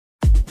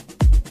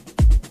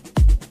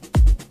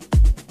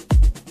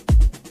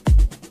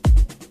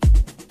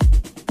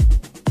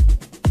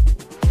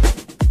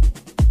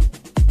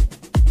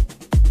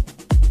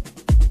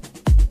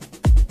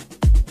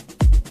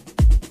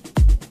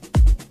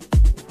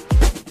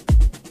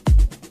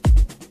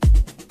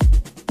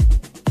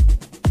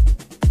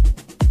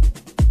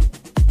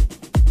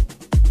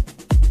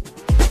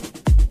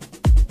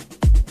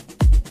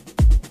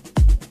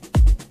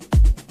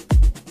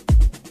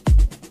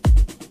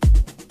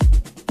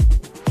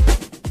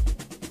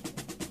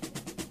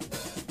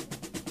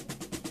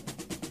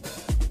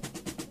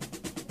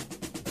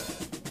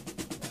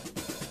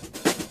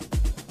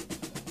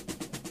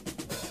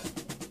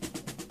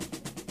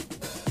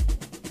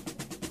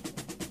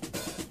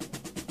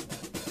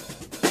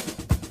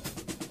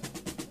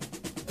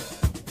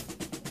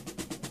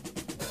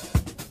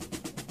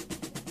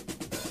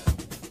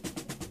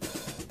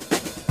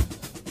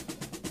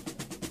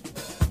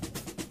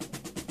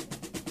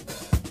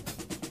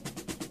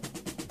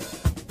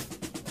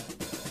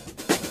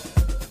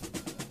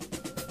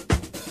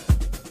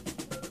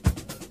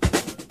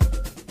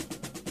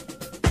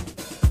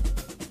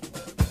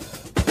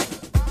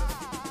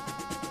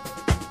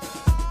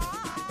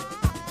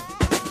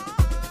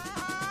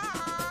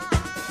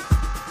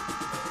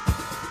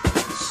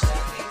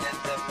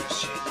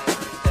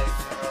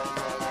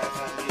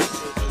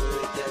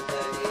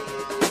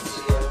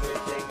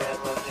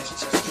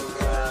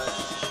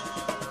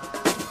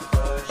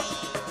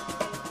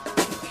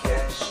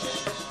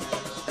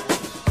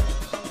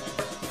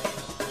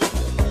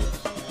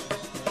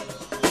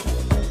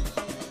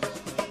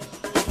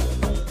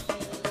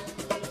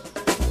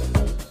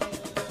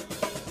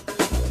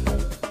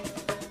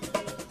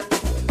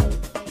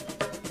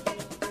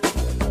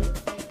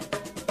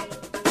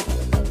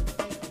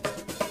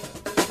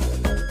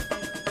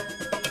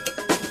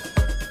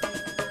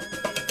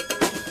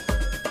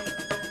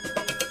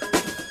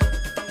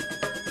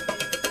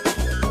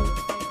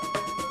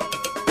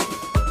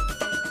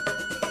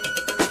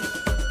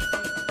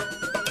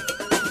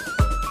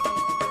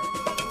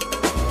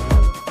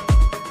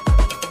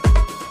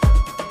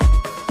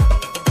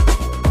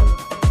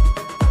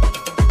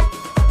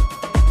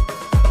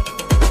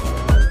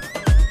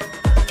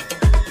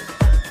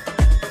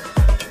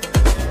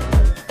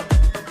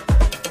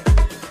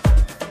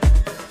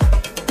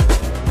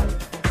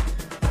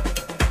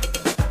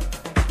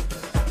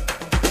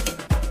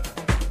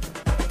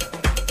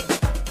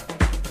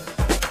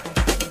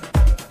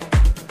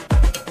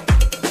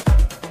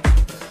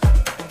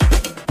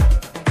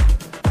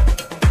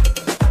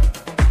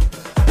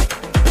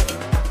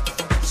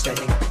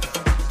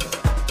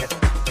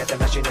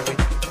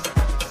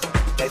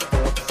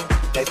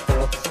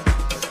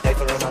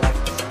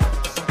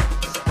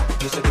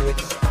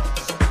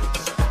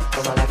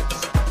my life.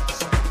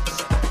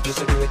 Used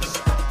to do it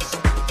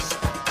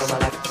for my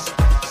life.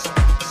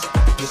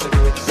 Used to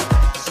do it.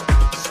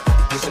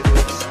 Used to do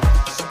it.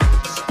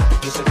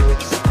 Used to do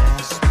it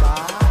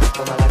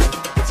for my life.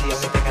 It's the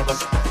only thing I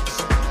want.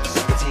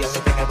 It's the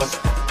only thing I want.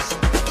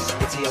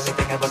 It's the only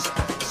thing I want.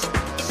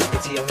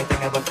 It's the only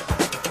thing I want.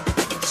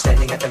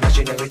 Standing at the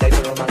machine every day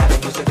for all my life.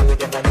 I used to do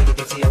it and I need it.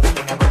 It's the only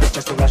thing I want. It's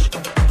just a rush.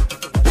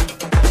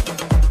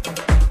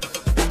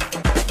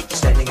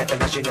 Standing at the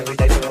machine every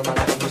day for all my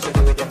life. I used to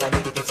do it and I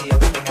need it. It's the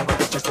only thing I want.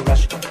 It's just a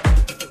rush.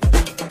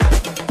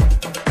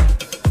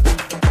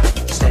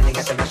 Standing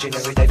at the machine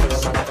every day for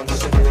all my life. I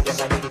used to do it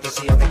and I need it. It's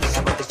the only thing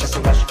I want. It's just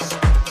a rush.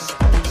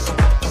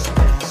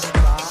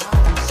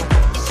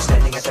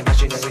 Standing at the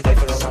machine every day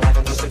for all my life.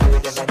 I used to do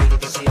it and I need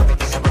it. It's the only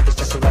thing I want. It's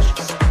just a rush.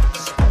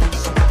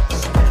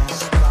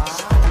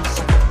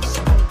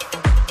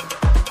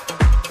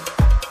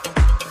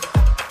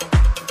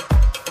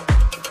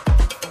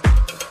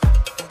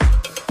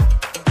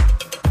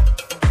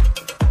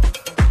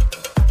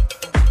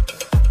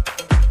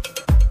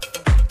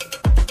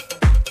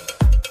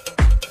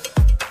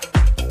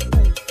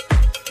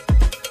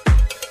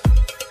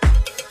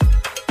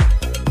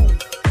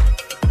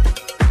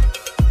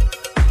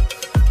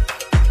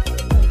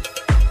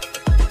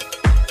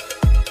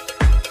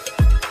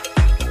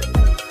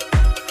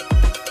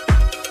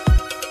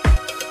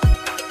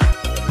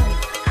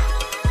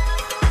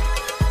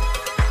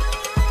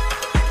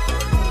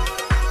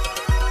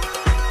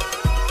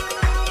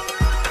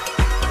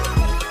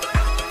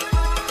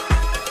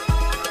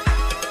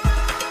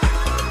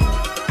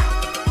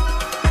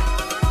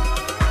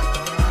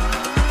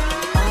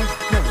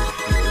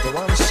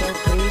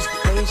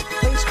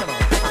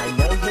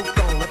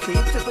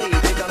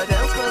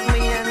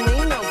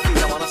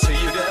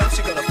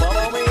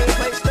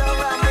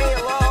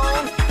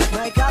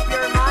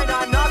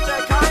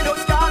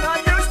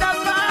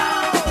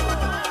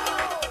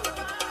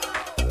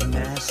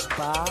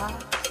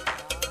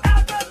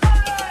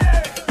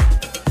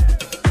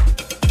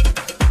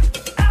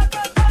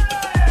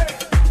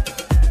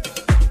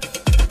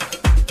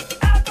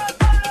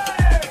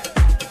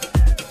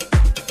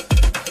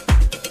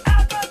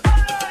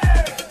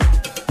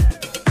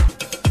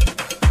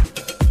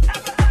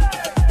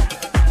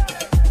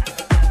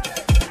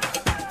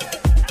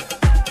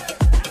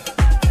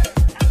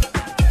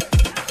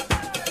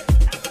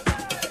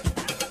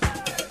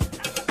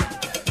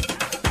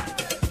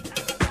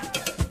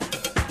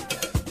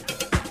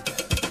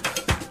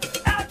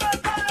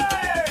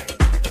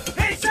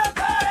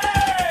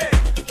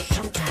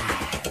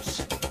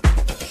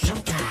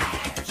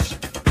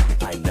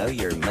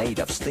 You're made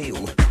of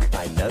steel.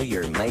 I know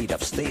you're made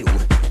of steel.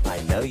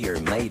 I know you're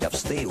made of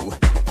steel.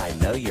 I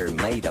know you're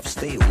made of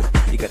steel.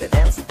 You gotta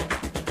dance.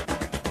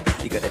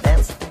 You gotta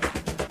dance.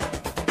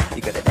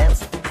 You gotta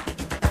dance.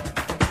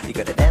 You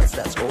gotta dance.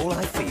 That's all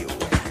I feel.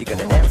 You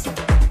gotta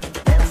dance.